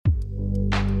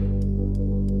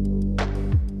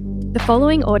The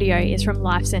following audio is from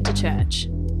Life Centre Church.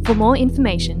 For more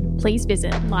information, please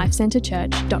visit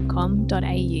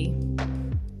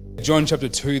lifecentrechurch.com.au. John chapter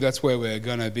 2, that's where we're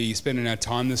going to be spending our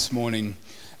time this morning.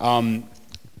 One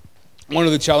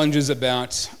of the challenges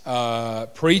about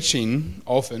preaching,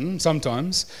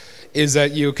 sometimes, is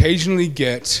that you occasionally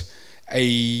get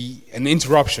an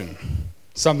interruption.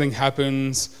 Something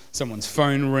happens, someone's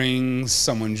phone rings,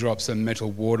 someone drops a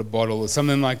metal water bottle or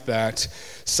something like that.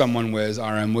 Someone wears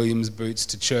R.M. Williams boots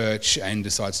to church and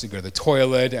decides to go to the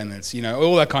toilet, and it's,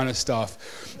 all that kind of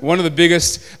stuff. One of the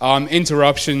biggest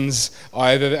interruptions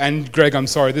I've ever, and Greg, I'm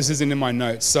sorry, this isn't in my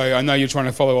notes, so I know you're trying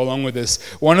to follow along with this.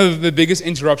 One of the biggest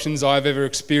interruptions I've ever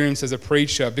experienced as a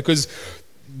preacher, because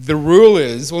the rule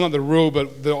is, well, not the rule,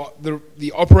 but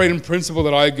the operating principle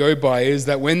that I go by is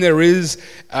that when there is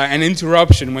an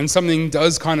interruption, when something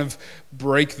does kind of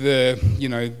break the,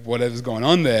 whatever's going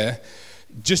on there,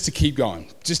 just to keep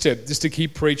going, just to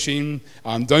keep preaching.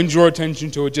 Don't draw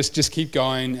attention to it. Just keep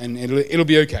going, and it'll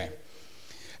be okay.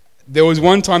 There was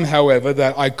one time, however,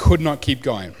 that I could not keep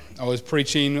going. I was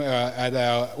preaching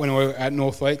when we were at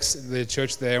North Lakes, the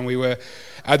church there, and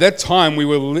at that time we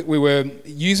were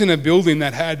using a building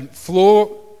that had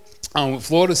floor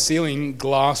to ceiling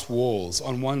glass walls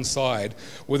on one side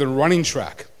with a running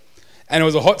track, and it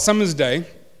was a hot summer's day.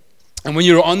 And when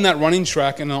you were on that running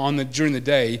track and during the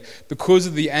day, because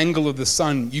of the angle of the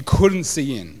sun, you couldn't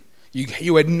see in.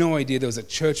 You had no idea there was a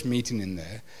church meeting in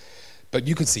there, but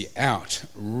you could see out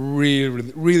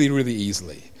really, really, really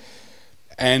easily.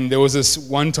 And there was this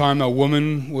one time a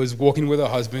woman was walking with her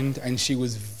husband, and she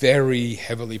was very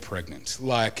heavily pregnant.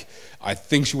 Like, I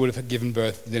think she would have given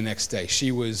birth the next day. She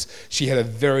had a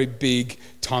very big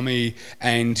tummy,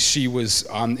 and it was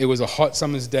a hot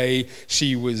summer's day.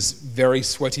 She was very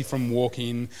sweaty from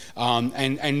walking.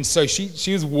 And so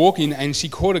she was walking, and she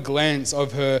caught a glance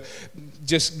of her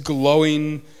just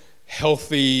glowing,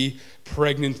 healthy,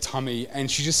 pregnant tummy,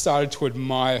 and she just started to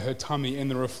admire her tummy in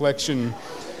the reflection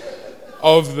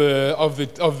of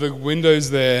the windows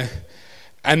there.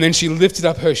 And then she lifted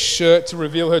up her shirt to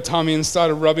reveal her tummy and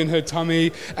started rubbing her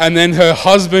tummy, and then her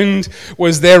husband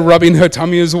was there rubbing her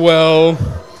tummy as well,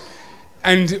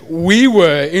 and we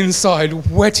were inside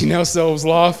wetting ourselves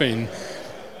laughing,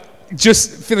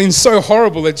 just feeling so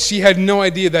horrible that she had no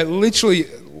idea that literally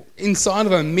inside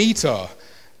of a meter,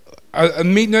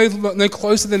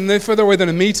 no further away than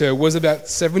a meter, was about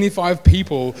 75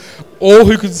 people, all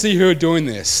who could see her doing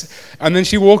this. And then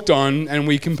she walked on, and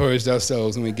we composed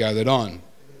ourselves and we gathered on.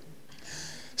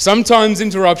 Sometimes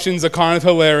interruptions are kind of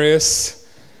hilarious.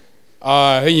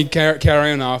 You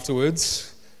carry on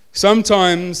afterwards.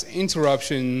 Sometimes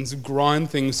interruptions grind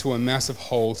things to a massive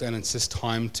halt, and it's just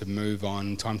time to move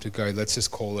on, time to go. Let's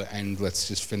just call it, and let's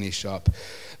just finish up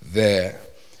there.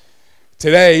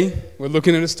 Today, we're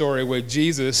looking at a story where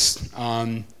Jesus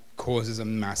causes a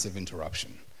massive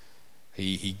interruption.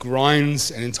 He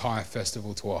grinds an entire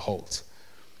festival to a halt.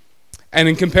 And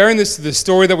in comparing this to the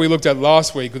story that we looked at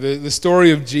last week, the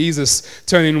story of Jesus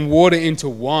turning water into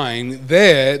wine,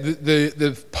 there,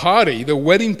 the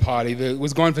wedding party that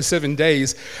was going for 7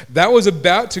 days, that was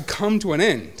about to come to an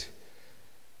end,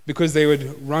 because they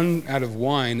would run out of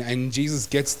wine, and Jesus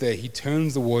gets there, he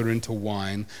turns the water into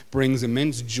wine, brings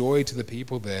immense joy to the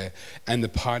people there, and the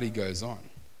party goes on.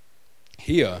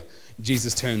 Here,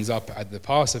 Jesus turns up at the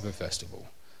Passover festival,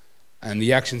 and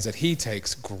the actions that he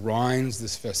takes grinds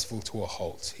this festival to a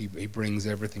halt. He brings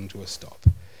everything to a stop.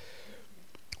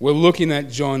 We're looking at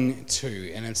John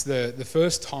 2, and it's the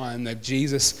first time that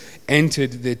Jesus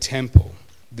entered the temple,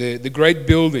 the great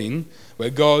building where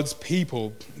God's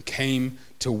people came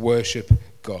to worship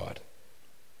God.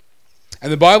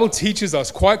 And the Bible teaches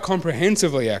us quite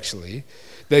comprehensively, actually,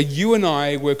 that you and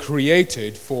I were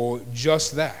created for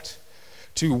just that,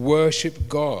 to worship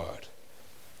God.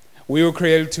 We were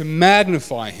created to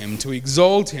magnify him, to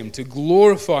exalt him, to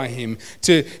glorify him,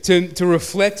 to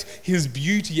reflect his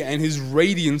beauty and his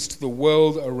radiance to the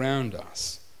world around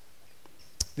us.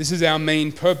 This is our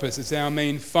main purpose. It's our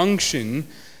main function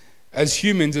as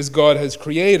humans, as God has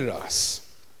created us.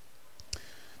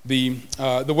 The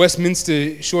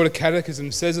Westminster Shorter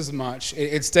Catechism says as much.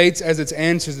 It states as its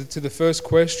answer to the first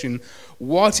question,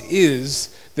 what is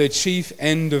the chief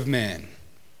end of man?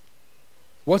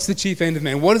 What's the chief end of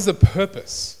man? What is the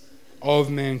purpose of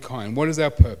mankind? What is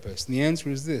our purpose? And the answer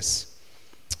is this: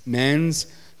 man's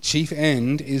chief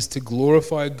end is to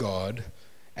glorify God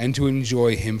and to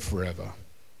enjoy him forever.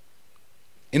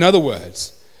 In other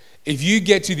words, if you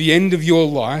get to the end of your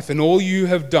life and all you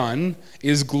have done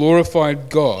is glorified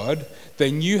God,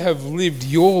 then you have lived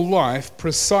your life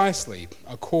precisely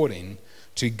according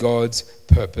to God's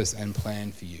purpose and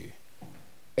plan for you.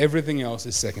 Everything else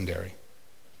is secondary.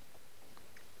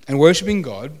 And worshiping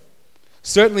God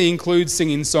certainly includes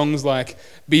singing songs like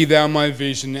 "Be Thou My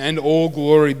Vision" and "All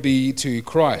Glory Be to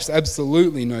Christ."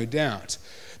 Absolutely, no doubt.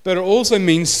 But it also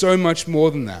means so much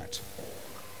more than that.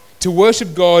 To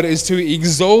worship God is to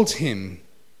exalt Him.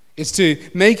 It's to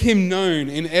make Him known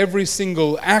in every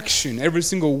single action, every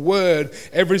single word,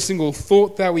 every single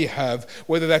thought that we have,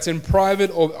 whether that's in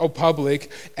private or public,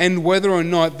 and whether or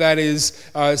not that is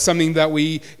something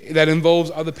that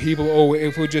involves other people or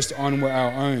if we're just on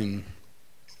our own.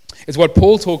 It's what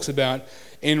Paul talks about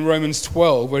in Romans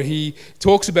 12, where he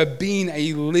talks about being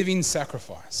a living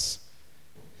sacrifice.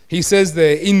 He says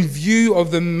there, "In view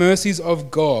of the mercies of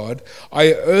God,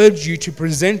 I urge you to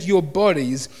present your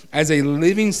bodies as a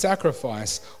living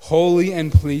sacrifice, holy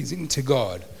and pleasing to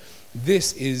God.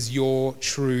 This is your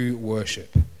true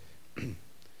worship." And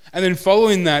then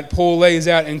following that, Paul lays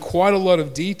out in quite a lot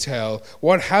of detail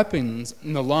what happens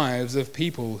in the lives of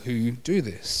people who do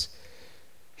this.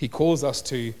 He calls us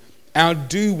to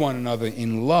outdo one another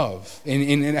in love,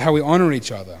 in how we honor each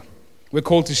other. We're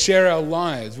called to share our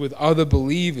lives with other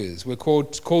believers. We're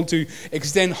called to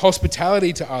extend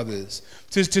hospitality to others,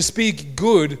 to speak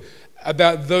good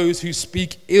about those who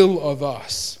speak ill of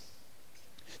us,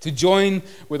 to join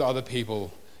with other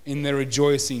people in their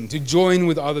rejoicing, to join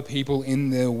with other people in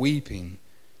their weeping,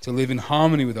 to live in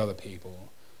harmony with other people,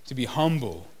 to be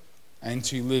humble, and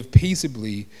to live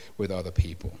peaceably with other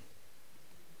people.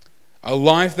 A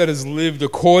life that is lived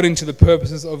according to the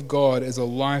purposes of God is a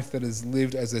life that is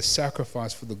lived as a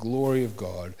sacrifice for the glory of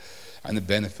God and the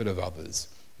benefit of others.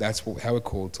 That's how we're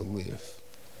called to live.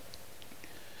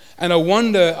 And I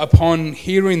wonder, upon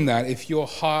hearing that, if your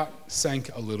heart sank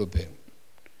a little bit.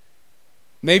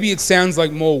 Maybe it sounds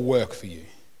like more work for you.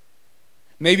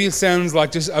 Maybe it sounds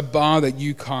like just a bar that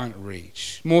you can't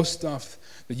reach. More stuff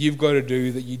that you've got to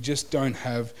do that you just don't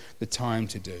have the time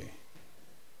to do.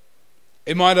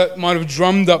 It might have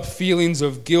drummed up feelings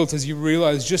of guilt as you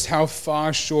realize just how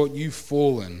far short you've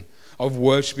fallen of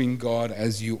worshiping God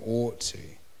as you ought to.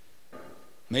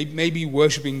 Maybe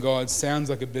worshiping God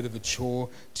sounds like a bit of a chore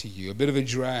to you, a bit of a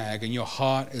drag, and your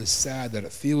heart is sad that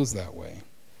it feels that way.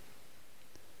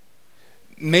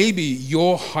 Maybe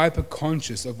you're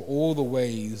hyper-conscious of all the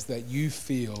ways that you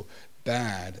feel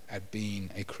bad at being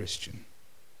a Christian.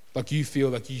 Like you feel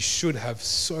like you should have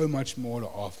so much more to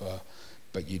offer,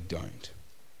 but you don't.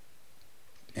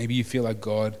 Maybe you feel like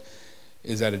God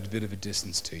is at a bit of a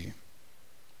distance to you.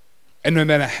 And no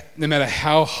matter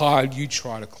how hard you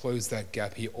try to close that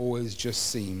gap, He always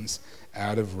just seems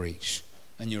out of reach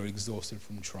and you're exhausted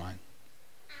from trying.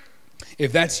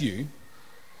 If that's you,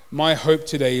 my hope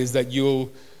today is that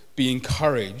you'll be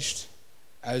encouraged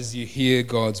as you hear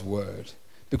God's word,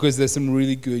 because there's some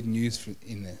really good news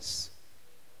in this.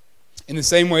 In the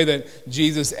same way that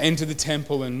Jesus entered the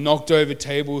temple and knocked over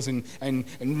tables and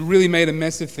really made a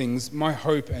mess of things, my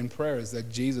hope and prayer is that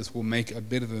Jesus will make a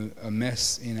bit of a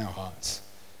mess in our hearts.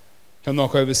 He'll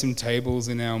knock over some tables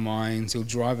in our minds. He'll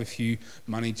drive a few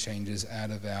money changers out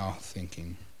of our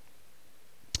thinking.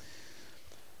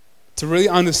 To really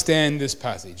understand this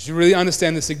passage, to really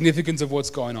understand the significance of what's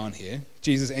going on here,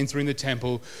 Jesus entering the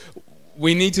temple,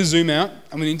 we need to zoom out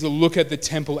and we need to look at the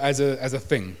temple as a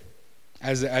thing.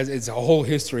 As it's a whole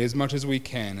history, as much as we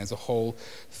can, as a whole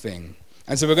thing.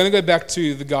 And so we're going to go back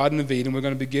to the Garden of Eden. We're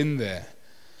going to begin there.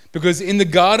 Because in the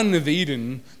Garden of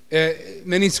Eden,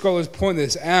 many scholars point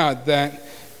this out, that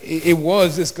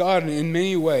this garden, in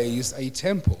many ways, a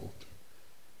temple.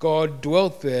 God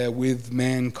dwelt there with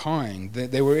mankind.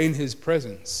 They were in His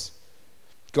presence.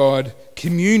 God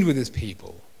communed with His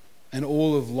people, and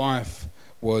all of life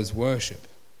was worship.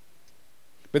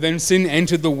 But then sin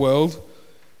entered the world.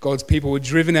 God's people were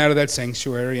driven out of that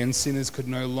sanctuary, and sinners could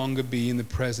no longer be in the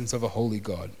presence of a holy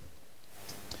God.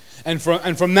 And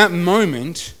from that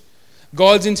moment,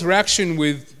 God's interaction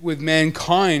with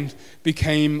mankind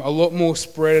became a lot more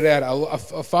spread out,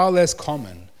 far less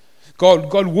common.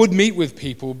 God would meet with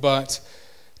people, but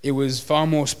it was far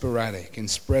more sporadic and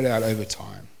spread out over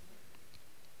time.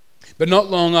 But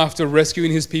not long after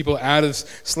rescuing His people out of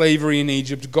slavery in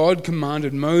Egypt, God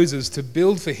commanded Moses to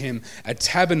build for Him a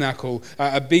tabernacle,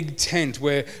 a big tent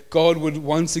where God would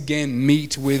once again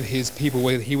meet with His people,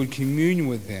 where He would commune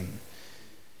with them.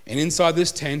 And inside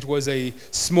this tent was a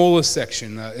smaller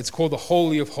section. It's called the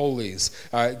Holy of Holies,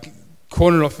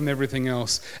 cornered off from everything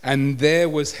else. And there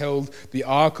was held the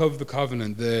Ark of the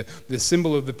Covenant, the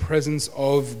symbol of the presence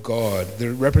of God,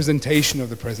 the representation of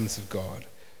the presence of God.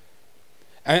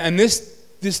 And this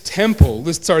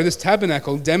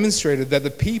tabernacle demonstrated that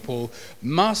the people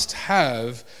must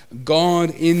have God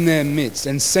in their midst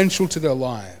and central to their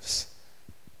lives.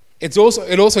 It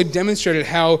also demonstrated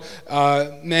how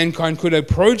mankind could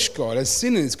approach God, as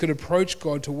sinners could approach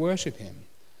God to worship him.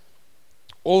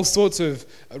 All sorts of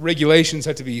regulations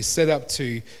had to be set up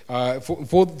to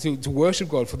worship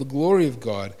God, for the glory of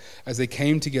God, as they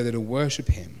came together to worship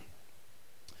him.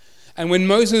 And when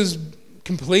Moses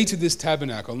completed this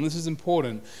tabernacle, and this is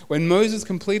important, when Moses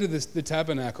completed the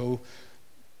tabernacle,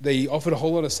 they offered a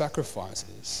whole lot of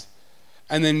sacrifices.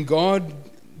 And then God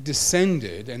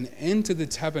descended and entered the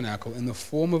tabernacle in the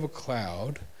form of a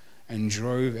cloud and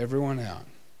drove everyone out.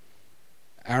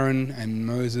 Aaron and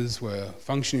Moses were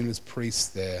functioning as priests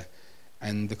there,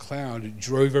 and the cloud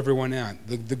drove everyone out.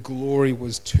 The glory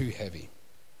was too heavy.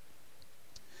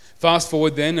 Fast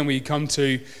forward then, and we come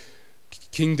to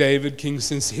King David,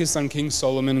 his son King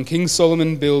Solomon, and King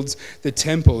Solomon builds the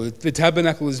temple. The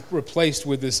tabernacle is replaced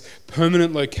with this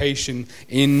permanent location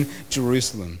in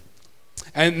Jerusalem.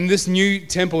 And this new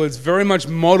temple is very much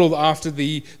modeled after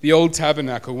the old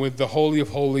tabernacle, with the Holy of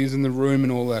Holies in the room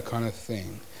and all that kind of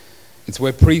thing. It's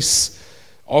where priests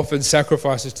offered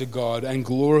sacrifices to God and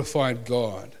glorified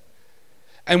God.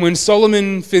 And when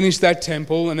Solomon finished that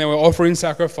temple and they were offering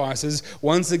sacrifices,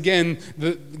 once again,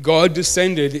 God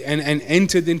descended and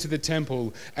entered into the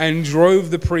temple and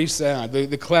drove the priests out.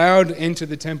 The cloud entered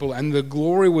the temple, and the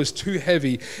glory was too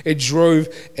heavy. It drove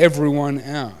everyone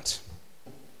out.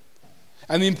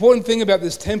 And the important thing about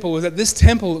this temple was that this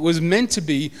temple was meant to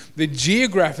be the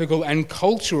geographical and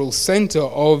cultural center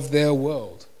of their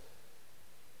world.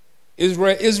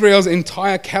 Israel's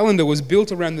entire calendar was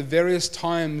built around the various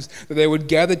times that they would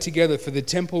gather together for the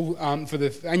temple, for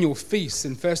the annual feasts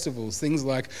and festivals, things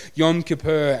like Yom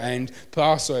Kippur and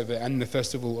Passover and the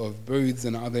Festival of Booths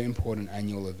and other important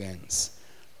annual events.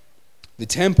 The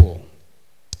temple,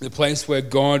 the place where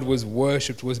God was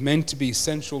worshipped, was meant to be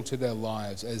central to their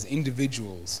lives as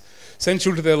individuals,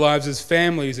 central to their lives as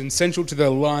families, and central to their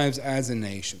lives as a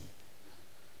nation.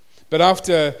 But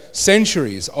after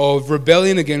centuries of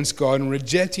rebellion against God and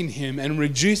rejecting him and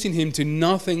reducing him to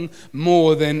nothing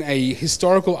more than a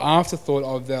historical afterthought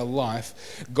of their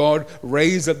life, God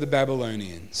raised up the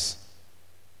Babylonians.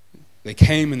 They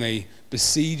came and they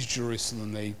besieged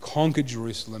Jerusalem, they conquered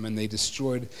Jerusalem, and they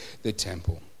destroyed the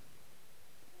temple.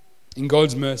 In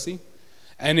God's mercy,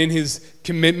 and in his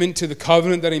commitment to the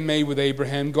covenant that he made with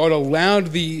Abraham, God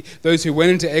allowed those who went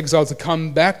into exile to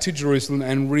come back to Jerusalem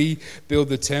and rebuild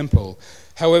the temple.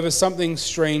 However, something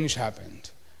strange happened.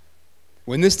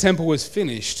 When this temple was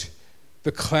finished,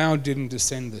 the cloud didn't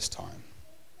descend this time.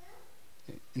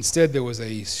 Instead, there was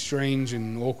a strange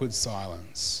and awkward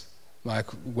silence, like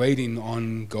waiting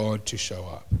on God to show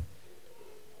up.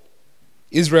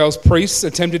 Israel's priests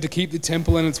attempted to keep the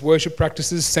temple and its worship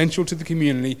practices central to the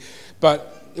community,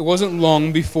 but it wasn't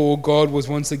long before God was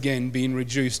once again being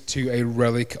reduced to a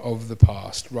relic of the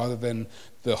past, rather than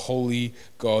the holy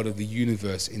God of the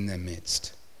universe in their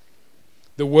midst.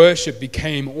 The worship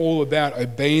became all about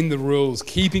obeying the rules,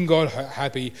 keeping God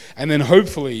happy, and then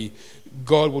hopefully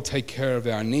God will take care of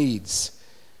our needs.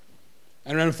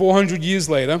 And around 400 years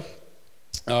later,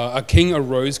 a king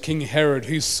arose, King Herod,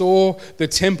 who saw the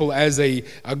temple as a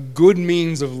good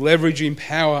means of leveraging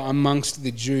power amongst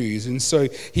the Jews. And so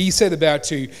he set about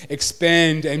to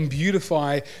expand and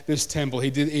beautify this temple.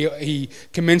 He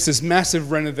commenced this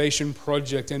massive renovation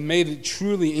project and made it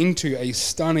truly into a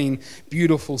stunning,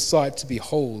 beautiful sight to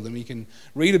behold. And we can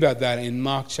read about that in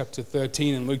Mark chapter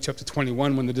 13 and Luke chapter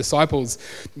 21, when the disciples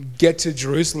get to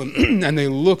Jerusalem and they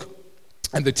look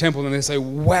at the temple and they say,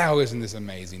 wow, isn't this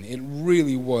amazing? It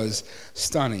really was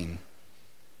stunning.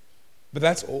 But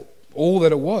that's all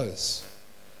that it was.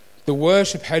 The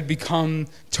worship had become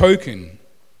token.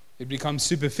 It had become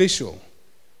superficial.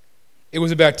 It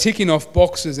was about ticking off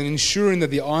boxes and ensuring that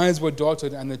the I's were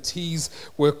dotted and the T's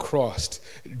were crossed.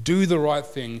 Do the right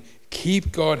thing,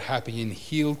 keep God happy, and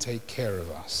he'll take care of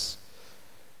us.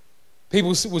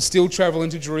 People would still travel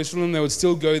into Jerusalem. They would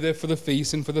still go there for the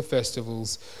feasts and for the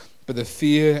festivals. But the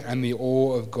fear and the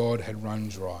awe of God had run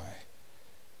dry.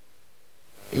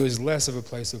 It was less of a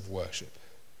place of worship,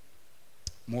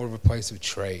 more of a place of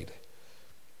trade.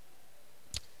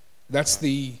 That's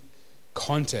the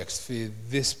context for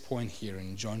this point here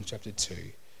in John chapter 2,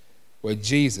 where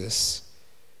Jesus,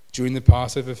 during the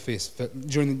Passover feast,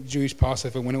 during the Jewish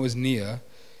Passover, when it was near,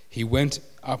 he went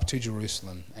up to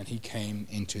Jerusalem and he came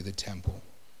into the temple.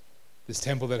 This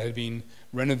temple that had been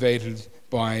renovated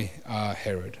by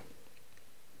Herod.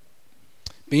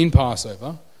 Being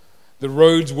Passover, the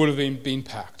roads would have been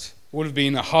packed. would have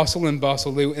been a hustle and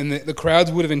bustle, and the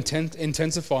crowds would have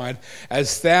intensified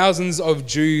as thousands of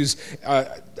Jews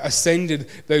ascended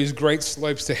those great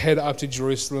slopes to head up to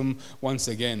Jerusalem once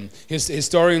again.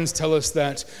 Historians tell us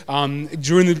that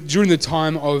during the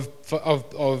time of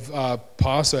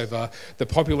Passover, the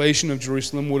population of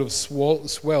Jerusalem would have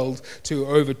swelled to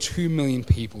over 2 million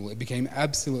people. It became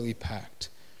absolutely packed.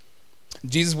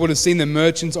 Jesus would have seen the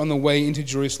merchants on the way into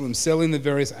Jerusalem selling the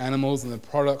various animals and the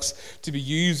products to be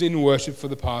used in worship for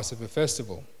the Passover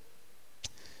festival.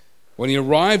 When he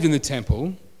arrived in the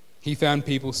temple, he found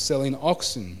people selling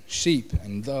oxen, sheep,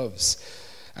 and doves,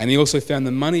 and he also found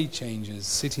the money changers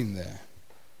sitting there.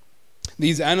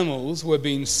 These animals were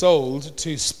being sold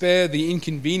to spare the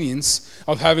inconvenience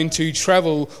of having to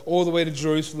travel all the way to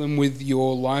Jerusalem with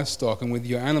your livestock and with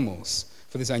your animals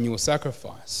for this annual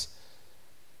sacrifice.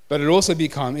 But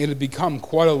it had become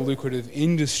quite a lucrative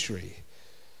industry.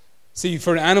 See,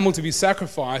 for an animal to be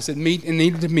sacrificed, it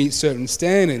needed to meet certain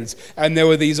standards. And there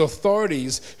were these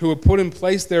authorities who were put in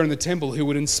place there in the temple who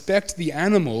would inspect the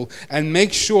animal and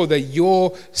make sure that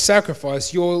your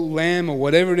sacrifice, your lamb or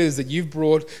whatever it is that you've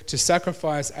brought to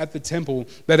sacrifice at the temple,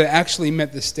 that it actually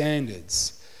met the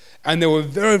standards. And they were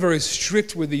very, very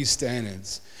strict with these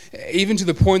standards. Even to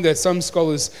the point that some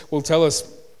scholars will tell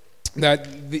us that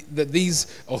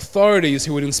these authorities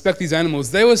who would inspect these animals,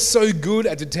 they were so good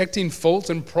at detecting faults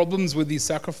and problems with these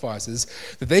sacrifices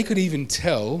that they could even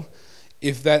tell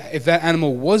if that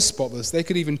animal was spotless. They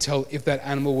could even tell if that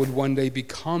animal would one day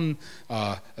become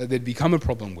a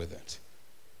problem with it.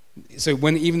 So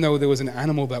even though there was an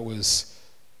animal that was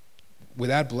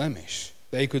without blemish,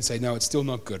 they could say, no, it's still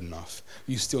not good enough.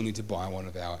 You still need to buy one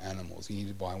of our animals. You need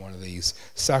to buy one of these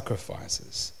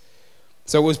sacrifices.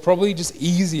 So it was probably just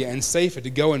easier and safer to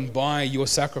go and buy your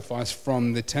sacrifice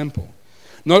from the temple.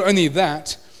 Not only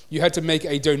that, you had to make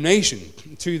a donation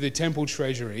to the temple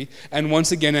treasury, and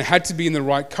once again, it had to be in the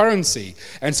right currency.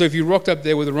 And so if you rocked up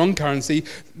there with the wrong currency,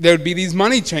 there would be these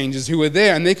money changers who were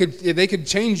there, and they could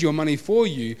change your money for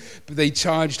you, but they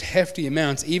charged hefty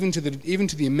amounts, even to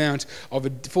the amount of a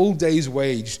full day's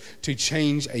wage to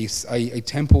change a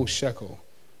temple shekel.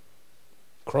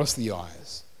 Cross the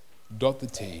I's, dot the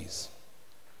T's,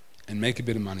 and make a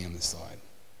bit of money on the side.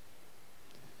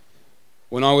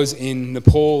 When I was in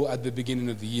Nepal at the beginning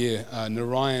of the year,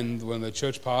 Narayan, one of the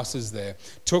church pastors there,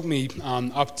 took me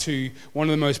up to one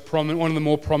of the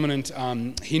more prominent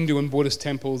Hindu and Buddhist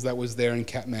temples that was there in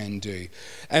Kathmandu,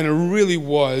 and it really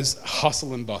was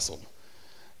hustle and bustle.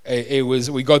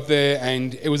 We got there,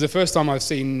 and it was the first time I've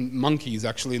seen monkeys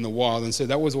actually in the wild, and so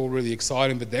that was all really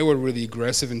exciting, but they were really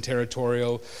aggressive and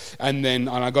territorial. And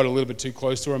I got a little bit too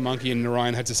close to a monkey, and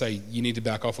Narayan had to say, you need to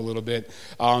back off a little bit.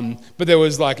 But there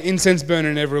was like incense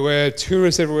burning everywhere,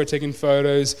 tourists everywhere taking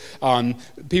photos,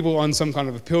 people on some kind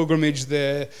of a pilgrimage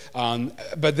there.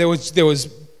 But there was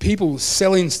people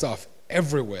selling stuff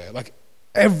everywhere, like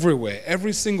everywhere.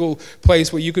 Every single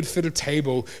place where you could fit a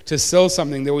table to sell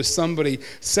something, there was somebody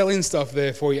selling stuff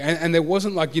there for you. And there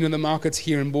wasn't like, the markets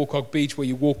here in Bullcock Beach where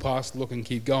you walk past, look and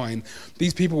keep going.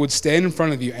 These people would stand in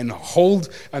front of you and hold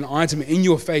an item in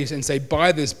your face and say,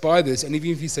 buy this, buy this. And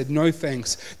even if you said no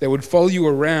thanks, they would follow you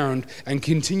around and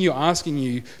continue asking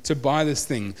you to buy this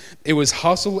thing. It was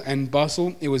hustle and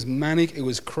bustle. It was manic. It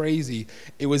was crazy.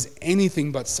 It was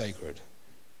anything but sacred.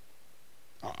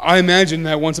 I imagine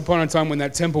that once upon a time when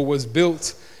that temple was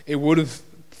built, it would have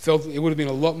been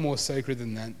a lot more sacred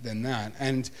than that.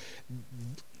 And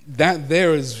that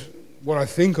there is what I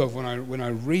think of when I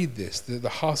read this, the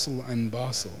hustle and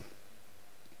bustle.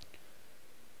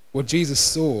 What Jesus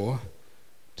saw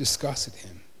disgusted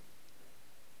him.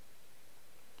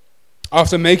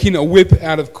 After making a whip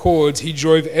out of cords, he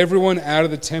drove everyone out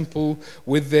of the temple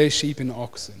with their sheep and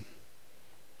oxen.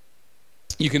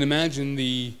 You can imagine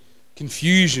the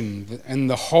confusion and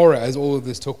the horror as all of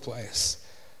this took place.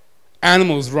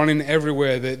 Animals running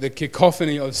everywhere, the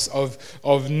cacophony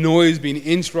of noise being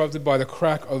interrupted by the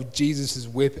crack of Jesus'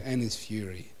 whip and his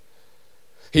fury.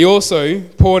 He also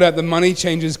poured out the money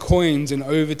changers' coins and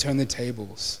overturned the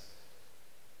tables.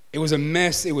 It was a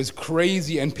mess, it was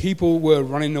crazy, and people were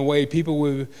running away. People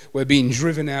were being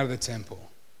driven out of the temple.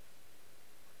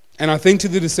 And I think to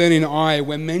the discerning eye,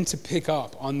 we're meant to pick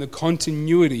up on the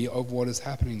continuity of what is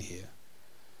happening here.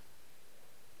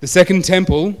 The second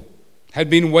temple had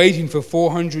been waiting for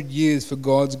 400 years for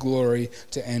God's glory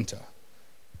to enter.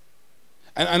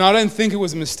 And I don't think it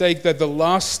was a mistake that the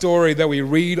last story that we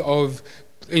read of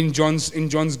in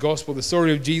John's gospel, the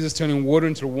story of Jesus turning water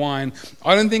into wine,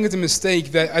 I don't think it's a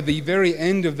mistake that at the very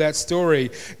end of that story,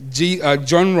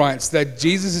 John writes that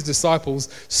Jesus' disciples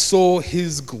saw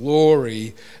his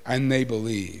glory and they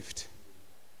believed.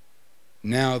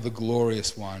 Now the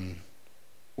glorious one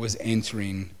was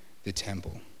entering the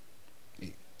temple.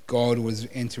 God was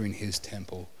entering his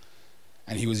temple,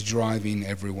 and he was driving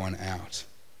everyone out,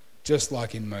 just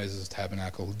like in Moses'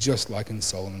 tabernacle, just like in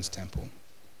Solomon's temple.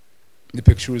 The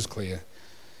picture is clear.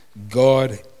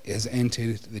 God has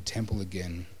entered the temple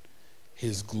again.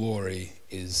 His glory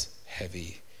is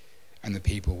heavy, and the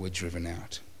people were driven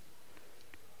out.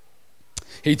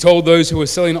 He told those who were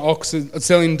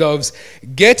selling doves,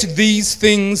 "Get these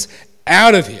things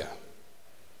out of here.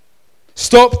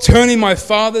 Stop turning my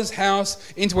Father's house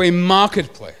into a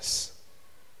marketplace."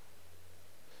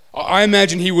 I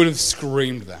imagine he would have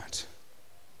screamed that.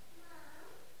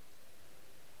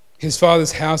 His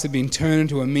Father's house had been turned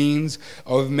into a means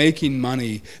of making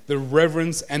money. The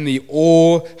reverence and the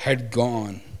awe had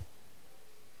gone.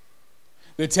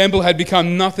 The temple had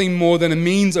become nothing more than a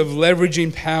means of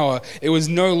leveraging power. It was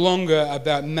no longer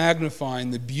about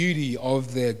magnifying the beauty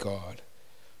of their God.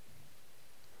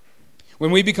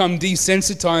 When we become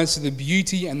desensitized to the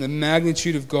beauty and the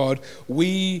magnitude of God,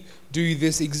 we do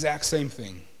this exact same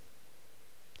thing.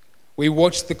 We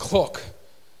watch the clock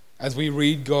as we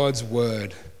read God's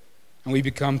word, and we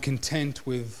become content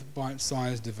with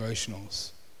bite-sized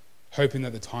devotionals, hoping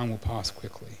that the time will pass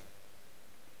quickly.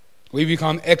 We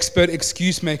become expert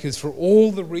excuse makers for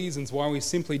all the reasons why we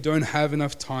simply don't have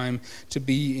enough time to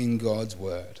be in God's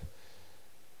word.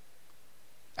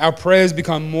 Our prayers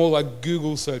become more like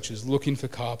Google searches looking for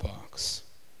car parks.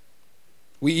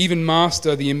 We even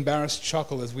master the embarrassed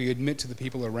chuckle as we admit to the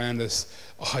people around us,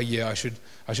 "Oh yeah, I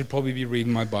should probably be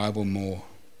reading my Bible more."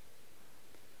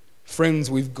 Friends,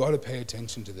 we've got to pay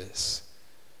attention to this.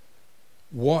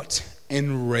 What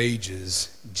enrages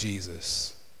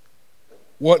Jesus?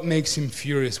 What makes him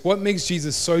furious? What makes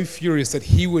Jesus so furious that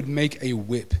he would make a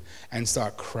whip and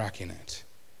start cracking it?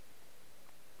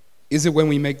 Is it when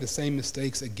we make the same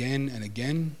mistakes again and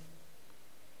again?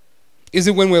 Is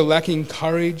it when we're lacking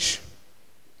courage?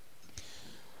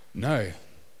 No,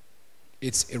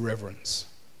 it's irreverence.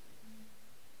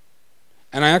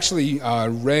 And I actually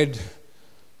read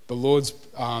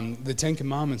the Ten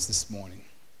Commandments this morning,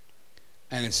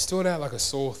 and it stood out like a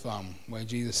sore thumb where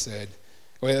Jesus said,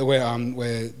 where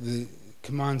the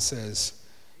command says,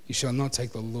 "You shall not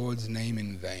take the Lord's name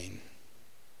in vain."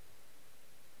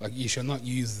 Like, you shall not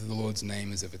use the Lord's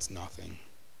name as if it's nothing.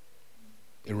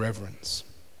 Irreverence.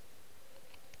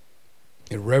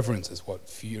 Irreverence is what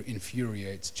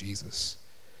infuriates Jesus.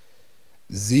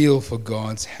 Zeal for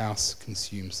God's house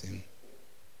consumes him.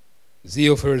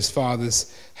 Zeal for his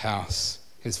Father's house,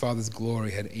 his Father's glory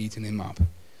had eaten him up.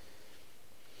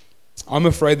 I'm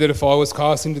afraid that if I was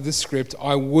cast into this script,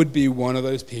 I would be one of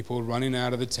those people running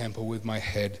out of the temple with my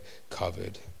head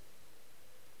covered.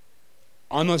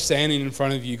 I'm not standing in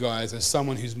front of you guys as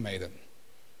someone who's made it,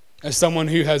 as someone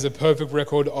who has a perfect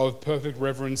record of perfect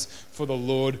reverence for the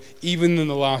Lord, even in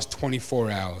the last 24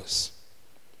 hours.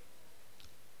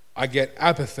 I get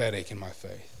apathetic in my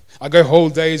faith. I go whole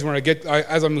days where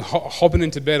as I'm hopping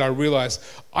into bed, I realize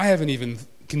I haven't even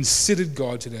considered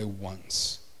God today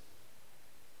once.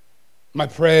 My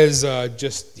prayers are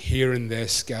just here and there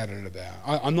scattered about.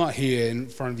 I'm not here in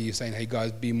front of you saying, "Hey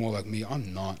guys, be more like me."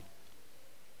 I'm not.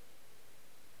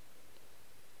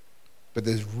 But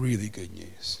there's really good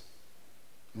news.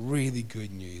 Really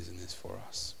good news in this for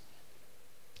us.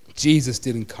 Jesus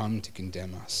didn't come to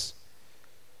condemn us.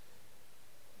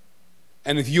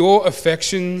 And if your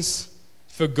affections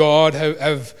for God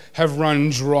have run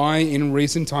dry in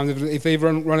recent times, if they've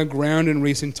run aground in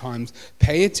recent times,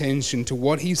 pay attention to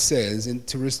what he says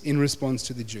in response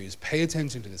to the Jews. Pay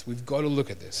attention to this. We've got to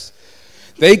look at this.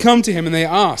 They come to him and they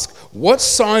ask, "What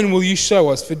sign will you show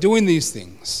us for doing these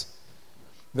things?"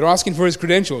 They're asking for his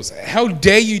credentials. How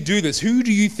dare you do this? Who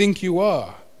do you think you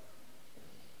are?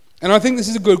 And I think this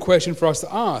is a good question for us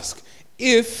to ask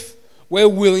if we're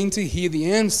willing to hear the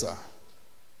answer.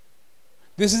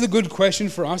 This is a good question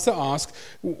for us to ask.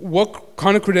 What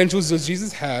kind of credentials does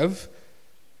Jesus have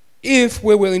if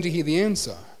we're willing to hear the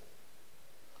answer?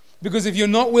 Because if you're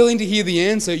not willing to hear the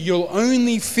answer, you'll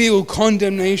only feel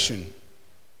condemnation.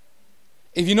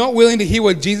 If you're not willing to hear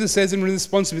what Jesus says in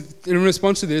response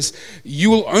to this, you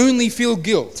will only feel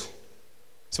guilt.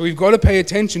 So we've got to pay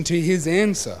attention to his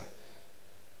answer.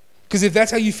 Because if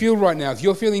that's how you feel right now, if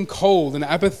you're feeling cold and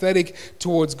apathetic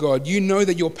towards God, you know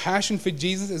that your passion for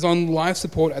Jesus is on life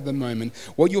support at the moment.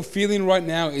 What you're feeling right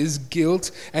now is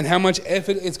guilt and how much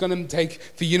effort it's going to take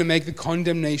for you to make the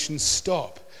condemnation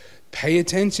stop. Pay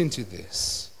attention to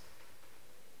this.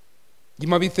 You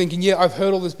might be thinking, "Yeah, I've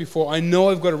heard all this before. I know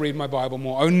I've got to read my Bible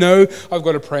more. I know I've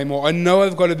got to pray more. I know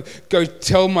I've got to go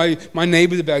tell my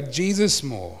neighbors about Jesus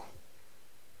more."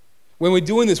 When we're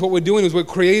doing this, what we're doing is we're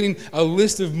creating a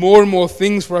list of more and more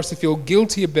things for us to feel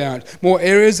guilty about, more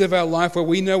areas of our life where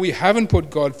we know we haven't put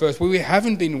God first, where we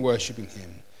haven't been worshiping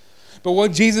Him. But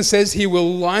what Jesus says here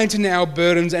will lighten our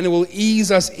burdens and it will ease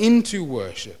us into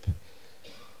worship.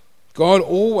 God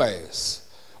always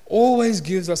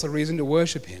gives us a reason to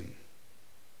worship Him.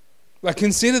 Like,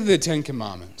 consider the Ten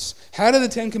Commandments. How do the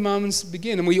Ten Commandments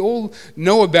begin? And we all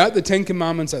know about the Ten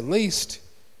Commandments at least.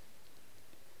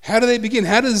 How do they begin?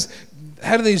 How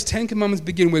do these Ten Commandments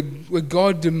begin where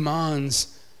God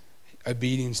demands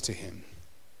obedience to Him?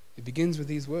 It begins with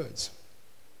these words.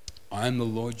 I am the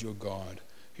Lord your God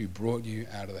who brought you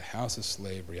out of the house of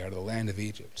slavery, out of the land of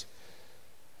Egypt.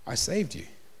 I saved you.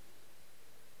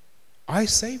 I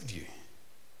saved you.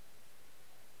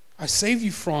 I saved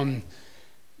you from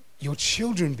your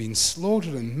children being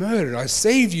slaughtered and murdered. I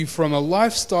saved you from a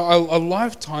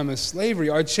lifetime of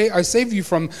slavery. I saved you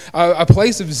from a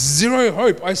place of zero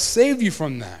hope. I saved you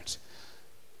from that.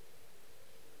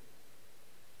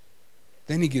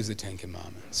 Then He gives the Ten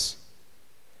Commandments,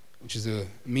 which is a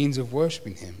means of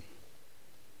worshiping Him.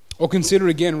 Or consider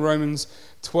again Romans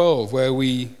 12, where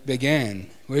we began,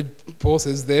 where Paul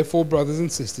says, therefore, brothers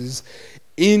and sisters,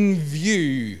 in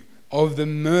view of the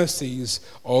mercies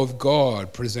of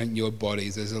God, present your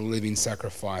bodies as a living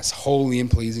sacrifice, holy and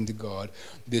pleasing to God.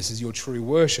 This is your true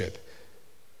worship.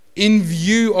 In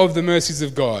view of the mercies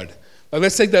of God. Like,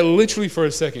 let's take that literally for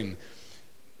a second.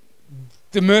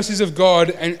 The mercies of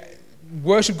God, and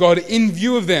worship God in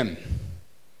view of them.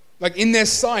 Like, in their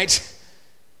sight.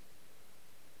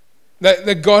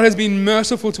 That God has been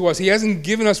merciful to us. He hasn't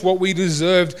given us what we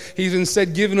deserved. He's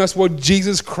instead given us what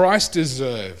Jesus Christ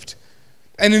deserved.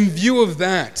 And in view of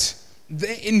that,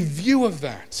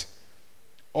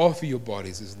 offer your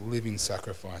bodies as living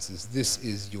sacrifices. This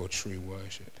is your true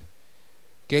worship.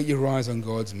 Get your eyes on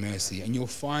God's mercy, and you'll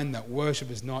find that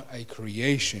worship is not a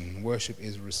creation. Worship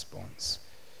is response.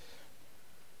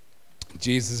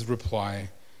 Jesus' reply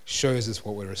shows us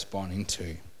what we're responding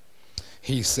to.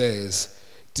 He says,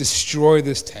 destroy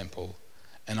this temple,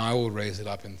 and I will raise it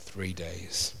up in 3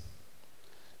 days.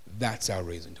 That's our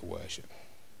reason to worship.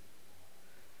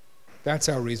 That's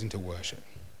our reason to worship.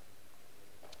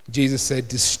 Jesus said,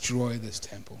 destroy this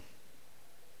temple.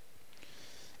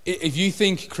 If you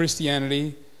think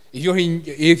Christianity,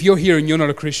 if you're here and you're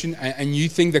not a Christian, and you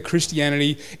think that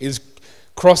Christianity is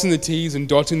crossing the T's and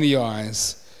dotting the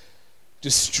I's,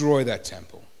 destroy that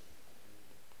temple.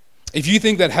 If you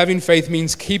think that having faith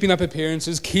means keeping up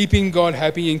appearances, keeping God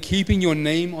happy, and keeping your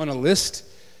name on a list,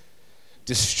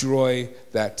 destroy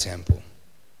that temple.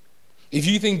 If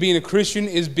you think being a Christian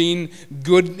is doing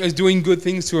good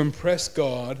things to impress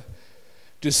God,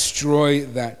 destroy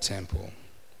that temple.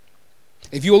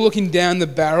 If you're looking down the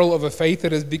barrel of a faith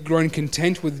that has grown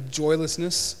content with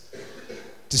joylessness,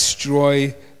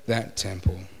 destroy that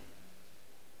temple.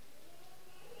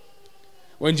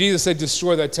 When Jesus said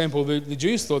destroy that temple, the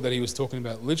Jews thought that He was talking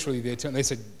about literally their temple. They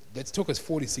said, it took us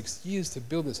 46 years to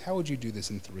build this. How would you do this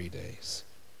in 3 days?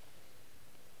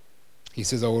 He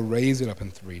says, I will raise it up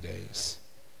in 3 days.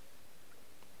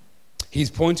 He's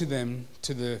pointed them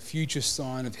to the future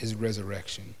sign of His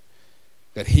resurrection,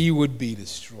 that He would be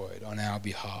destroyed on our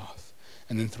behalf,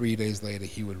 and then 3 days later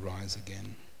He would rise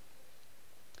again.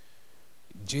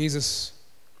 Jesus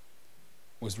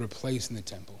was replacing the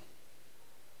temple.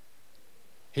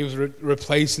 He was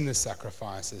replacing the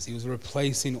sacrifices. He was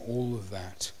replacing all of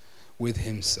that with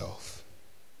Himself.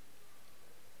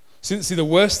 See, the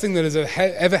worst thing that has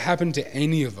ever happened to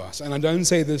any of us, and I don't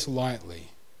say this lightly,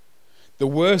 the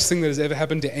worst thing that has ever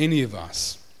happened to any of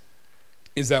us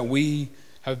is that we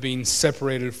have been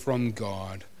separated from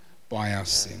God by our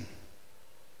sin.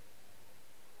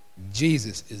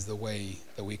 Jesus is the way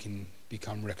that we can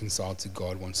become reconciled to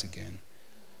God once again.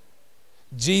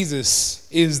 Jesus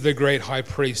is the great high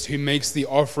priest who makes the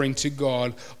offering to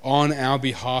God on our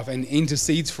behalf and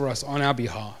intercedes for us on our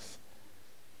behalf.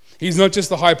 He's not just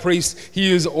the high priest,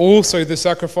 He is also the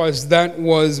sacrifice that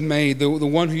was made, the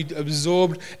one who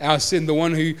absorbed our sin, the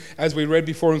one who, as we read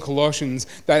before in Colossians,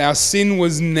 that our sin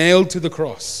was nailed to the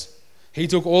cross. He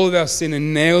took all of our sin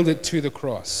and nailed it to the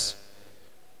cross.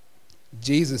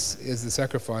 Jesus is the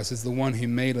sacrifice, is the one who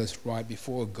made us right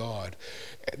before God.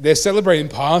 They're celebrating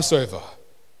Passover,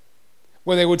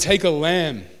 where they would take a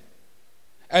lamb.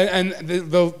 And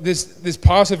this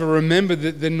Passover, remember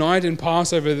the night in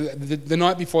Passover, the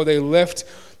night before they left,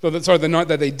 the night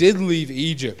that they did leave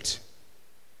Egypt,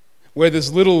 where this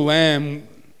little lamb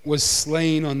was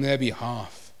slain on their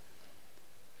behalf.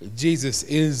 Jesus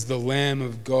is the Lamb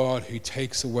of God who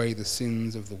takes away the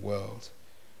sins of the world.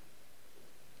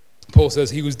 Paul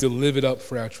says he was delivered up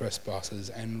for our trespasses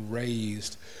and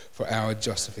raised for our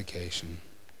justification.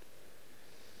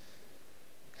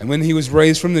 And when he was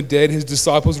raised from the dead, his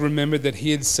disciples remembered that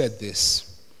he had said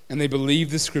this, and they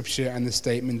believed the scripture and the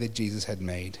statement that Jesus had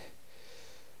made.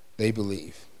 They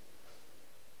believe.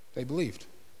 They believed.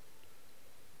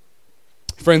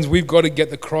 Friends, we've got to get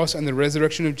the cross and the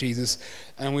resurrection of Jesus,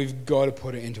 and we've got to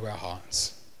put it into our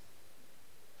hearts.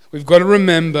 We've got to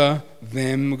remember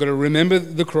them. We've got to remember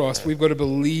the cross. We've got to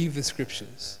believe the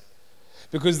scriptures.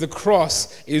 Because the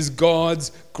cross is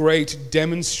God's great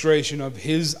demonstration of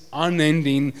his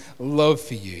unending love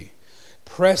for you.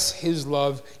 Press his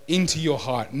love into your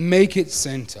heart. Make it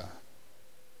center.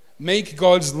 Make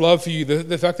God's love for you,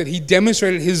 the fact that he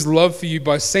demonstrated his love for you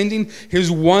by sending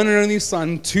his one and only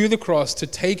Son to the cross to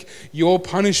take your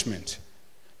punishment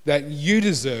that you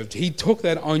deserved. He took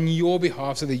that on your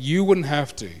behalf so that you wouldn't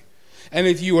have to. And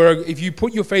if you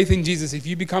put your faith in Jesus, if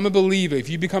you become a believer, if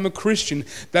you become a Christian,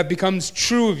 that becomes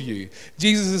true of you.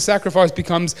 Jesus' sacrifice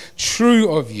becomes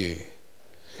true of you.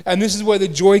 And this is where the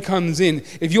joy comes in.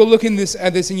 If you're looking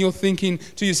at this and you're thinking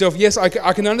to yourself, yes, I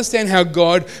can understand how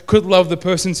God could love the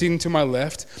person sitting to my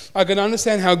left. I can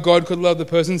understand how God could love the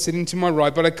person sitting to my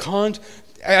right, but I can't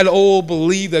at all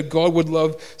believe that God would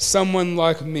love someone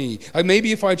like me. Like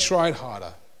maybe if I tried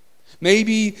harder.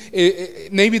 Maybe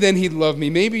then he'd love me.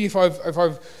 Maybe if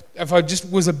I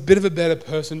just was a bit of a better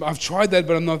person. I've tried that,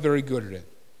 but I'm not very good at it.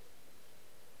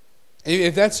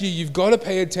 If that's you, you've got to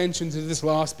pay attention to this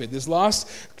last bit, this last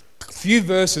few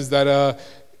verses that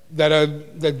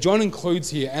John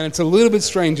includes here, and it's a little bit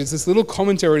strange. It's this little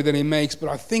commentary that he makes, but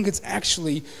I think it's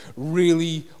actually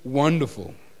really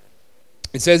wonderful.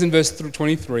 It says in verse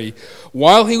 23,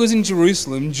 while he was in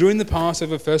Jerusalem during the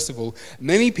Passover festival,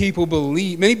 many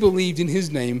believed in his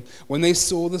name when they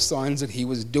saw the signs that he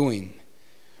was doing.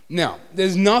 Now,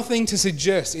 there's nothing to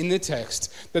suggest in the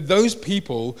text that those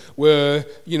people were,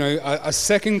 a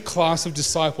second class of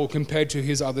disciple compared to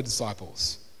his other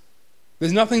disciples.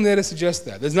 There's nothing there to suggest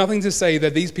that. There's nothing to say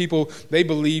that these people, they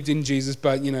believed in Jesus,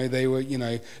 but,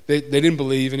 they didn't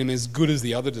believe in him as good as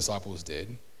the other disciples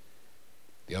did.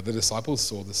 The other disciples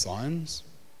saw the signs,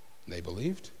 they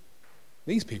believed.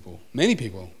 These people, many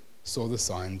people, saw the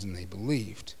signs and they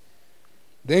believed.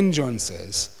 Then John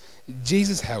says,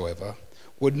 Jesus, however,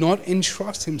 would not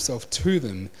entrust himself to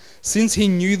them, since he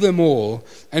knew them all,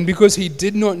 and because he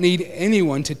did not need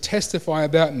anyone to testify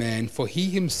about man, for he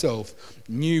himself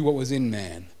knew what was in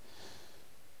man.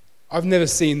 I've never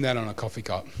seen that on a coffee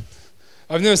cup.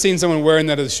 I've never seen someone wearing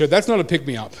that as a shirt. That's not a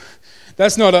pick-me-up.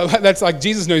 That's like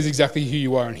Jesus knows exactly who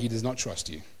you are and he does not trust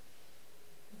you.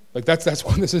 Like that's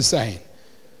what this is saying.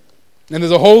 And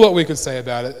there's a whole lot we could say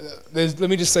about it. Let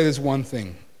me just say this one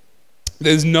thing.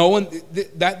 There's no one,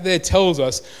 that there tells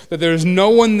us that there is no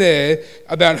one there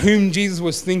about whom Jesus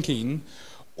was thinking,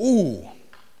 ooh,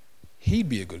 he'd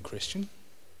be a good Christian.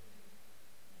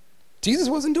 Jesus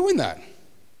wasn't doing that.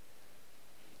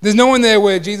 There's no one there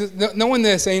no one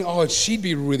there saying, oh, she'd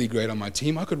be really great on my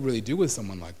team. I could really do with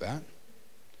someone like that.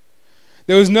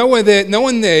 There was no one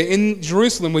there in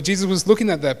Jerusalem where Jesus was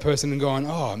looking at that person and going,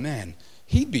 oh man,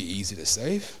 he'd be easy to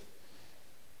save.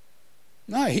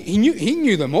 No, he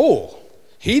knew them all.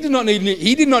 He did not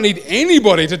need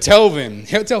anybody to tell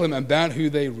them about who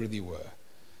they really were.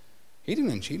 He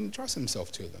didn't trust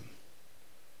himself to them.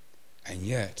 And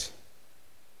yet,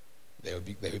 they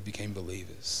became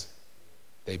believers.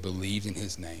 They believed in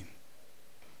his name.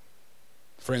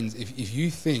 Friends, if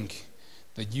you think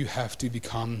that you have to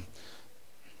become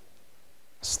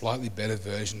a slightly better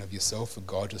version of yourself for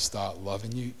God to start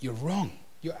loving you, you're wrong.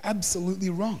 You're absolutely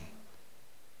wrong.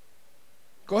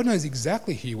 God knows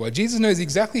exactly who you are. Jesus knows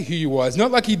exactly who you are. It's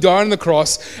not like he died on the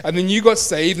cross and then you got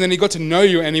saved and then he got to know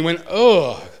you and he went,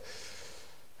 oh.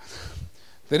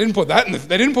 They didn't put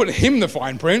him in the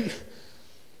fine print.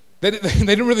 They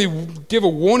didn't really give a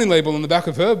warning label on the back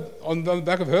of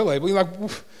her label. You're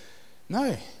like,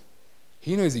 no.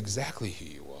 He knows exactly who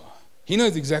you are. He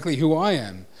knows exactly who I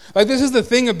am. Like, this is the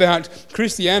thing about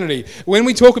Christianity. When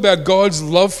we talk about God's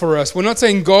love for us, we're not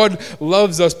saying God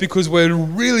loves us because we're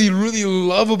really, really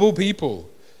lovable people.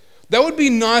 That would be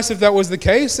nice if that was the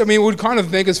case. I mean, it would kind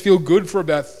of make us feel good for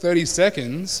about 30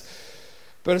 seconds.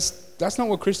 But that's not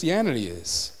what Christianity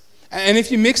is. And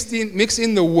if you mix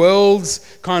in the world's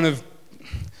kind of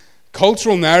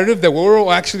cultural narrative that we're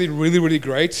all actually really, really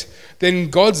great, then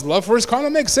God's love for us kind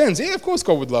of makes sense. Yeah, of course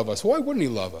God would love us. Why wouldn't he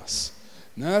love us?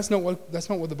 No, that's not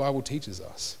what the Bible teaches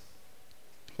us.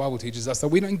 The Bible teaches us that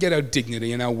we don't get our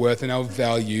dignity and our worth and our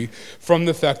value from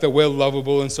the fact that we're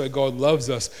lovable and so God loves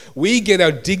us. We get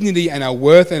our dignity and our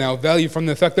worth and our value from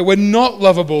the fact that we're not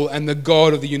lovable and the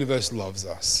God of the universe loves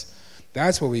us.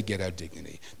 That's where we get our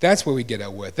dignity. That's where we get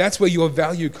our worth. That's where your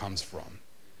value comes from.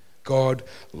 God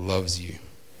loves you.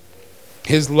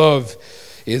 His love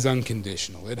is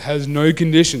unconditional. It has no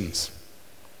conditions.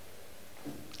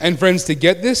 And friends, if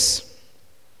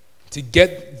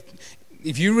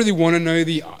you really want to know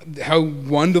how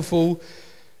wonderful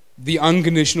the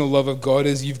unconditional love of God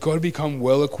is, you've got to become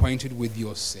well acquainted with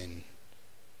your sin.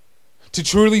 To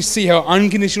truly see how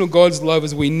unconditional God's love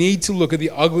is, we need to look at the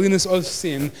ugliness of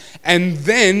sin and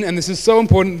then, and this is so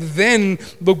important, then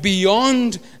look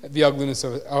beyond the ugliness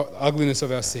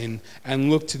of our sin and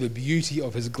look to the beauty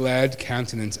of his glad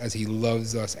countenance as he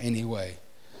loves us anyway.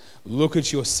 Look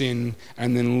at your sin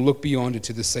and then look beyond it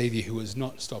to the Saviour who has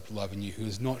not stopped loving you, who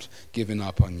has not given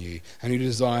up on you, and who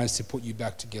desires to put you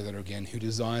back together again, who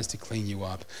desires to clean you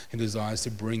up, who desires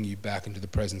to bring you back into the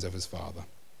presence of his Father.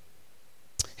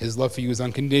 His love for you is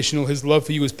unconditional. His love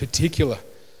for you is particular.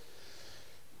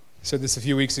 I said this a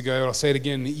few weeks ago, I'll say it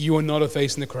again. You are not a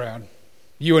face in the crowd.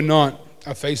 You are not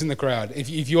a face in the crowd. If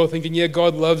you're thinking, yeah,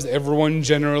 God loves everyone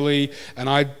generally, and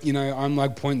I'm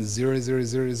like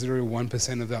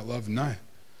 0.00001% of that love. No.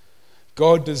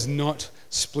 God does not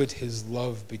split his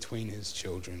love between his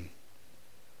children.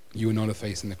 You are not a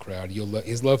face in the crowd.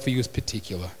 His love for you is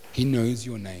particular. He knows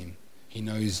your name. He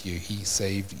knows you. He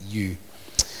saved you.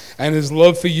 And his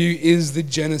love for you is the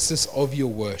genesis of your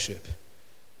worship.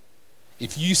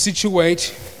 If you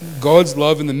situate God's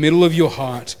love in the middle of your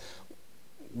heart,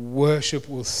 worship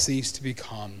will cease to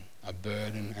become a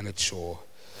burden and a chore.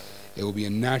 It will be a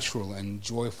natural and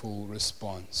joyful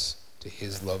response to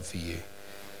his love for you.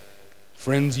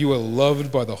 Friends, you are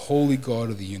loved by the holy God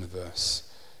of the universe.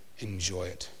 Enjoy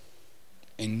it.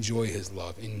 Enjoy his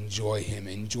love. Enjoy him.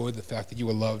 Enjoy the fact that you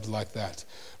are loved like that.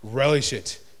 Relish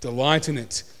it. Delight in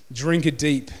it. Drink it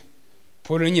deep.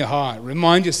 Put it in your heart.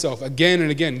 Remind yourself again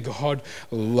and again, God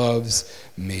loves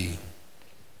me.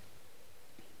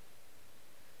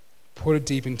 Put it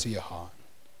deep into your heart.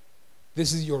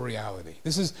 This is your reality.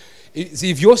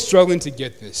 See, if you're struggling to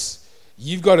get this,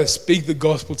 you've got to speak the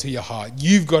gospel to your heart.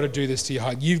 You've got to do this to your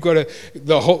heart. You've got to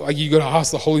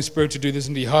ask the Holy Spirit to do this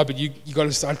into your heart, but you've got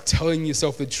to start telling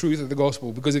yourself the truth of the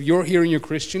gospel. Because if you're here and you're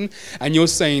Christian and you're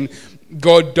saying,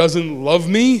 God doesn't love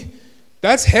me,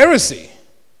 that's heresy.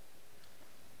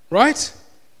 Right?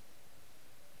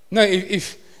 No,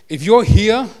 if you're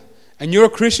here and you're a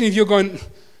Christian, if you're going,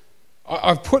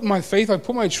 I've put my faith, I've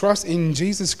put my trust in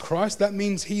Jesus Christ, that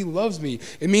means he loves me.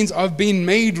 It means I've been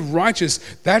made righteous.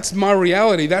 That's my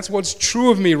reality. That's what's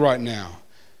true of me right now.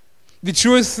 The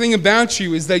truest thing about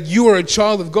you is that you are a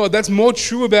child of God. That's more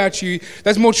true about you.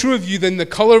 That's more true of you than the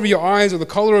color of your eyes or the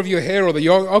color of your hair or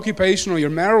your occupation or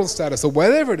your marital status or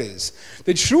whatever it is.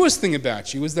 The truest thing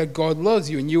about you is that God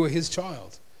loves you and you are his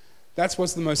child. That's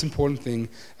what's the most important thing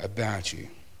about you.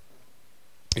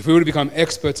 If we were to become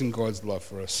experts in God's love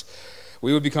for us,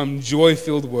 we would become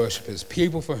joy-filled worshippers,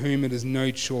 people for whom it is no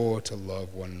chore to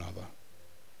love one another.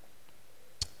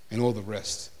 And all the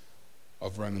rest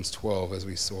of Romans 12, as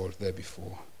we saw it there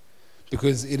before.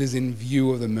 Because it is in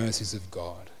view of the mercies of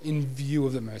God,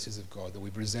 that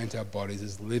we present our bodies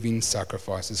as living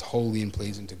sacrifices, holy and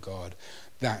pleasing to God.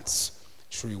 That's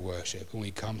true worship, when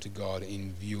we come to God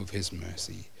in view of his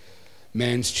mercy.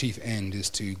 Man's chief end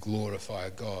is to glorify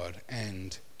God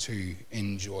and to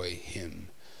enjoy him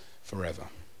forever.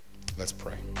 Let's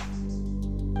pray.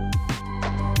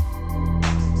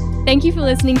 Thank you for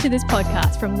listening to this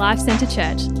podcast from Life Centre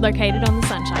Church, located on the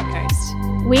Sunshine Coast.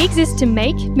 We exist to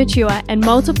make, mature, and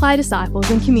multiply disciples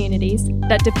and communities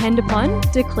that depend upon,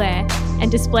 declare,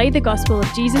 and display the gospel of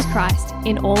Jesus Christ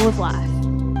in all of life.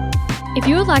 If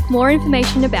you would like more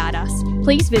information about us,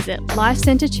 please visit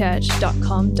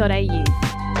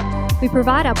lifecentrechurch.com.au. We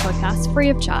provide our podcasts free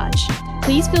of charge.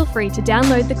 Please feel free to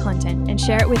download the content and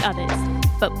share it with others,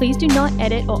 but please do not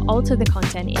edit or alter the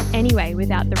content in any way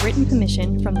without the written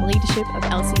permission from the leadership of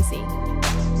LCC.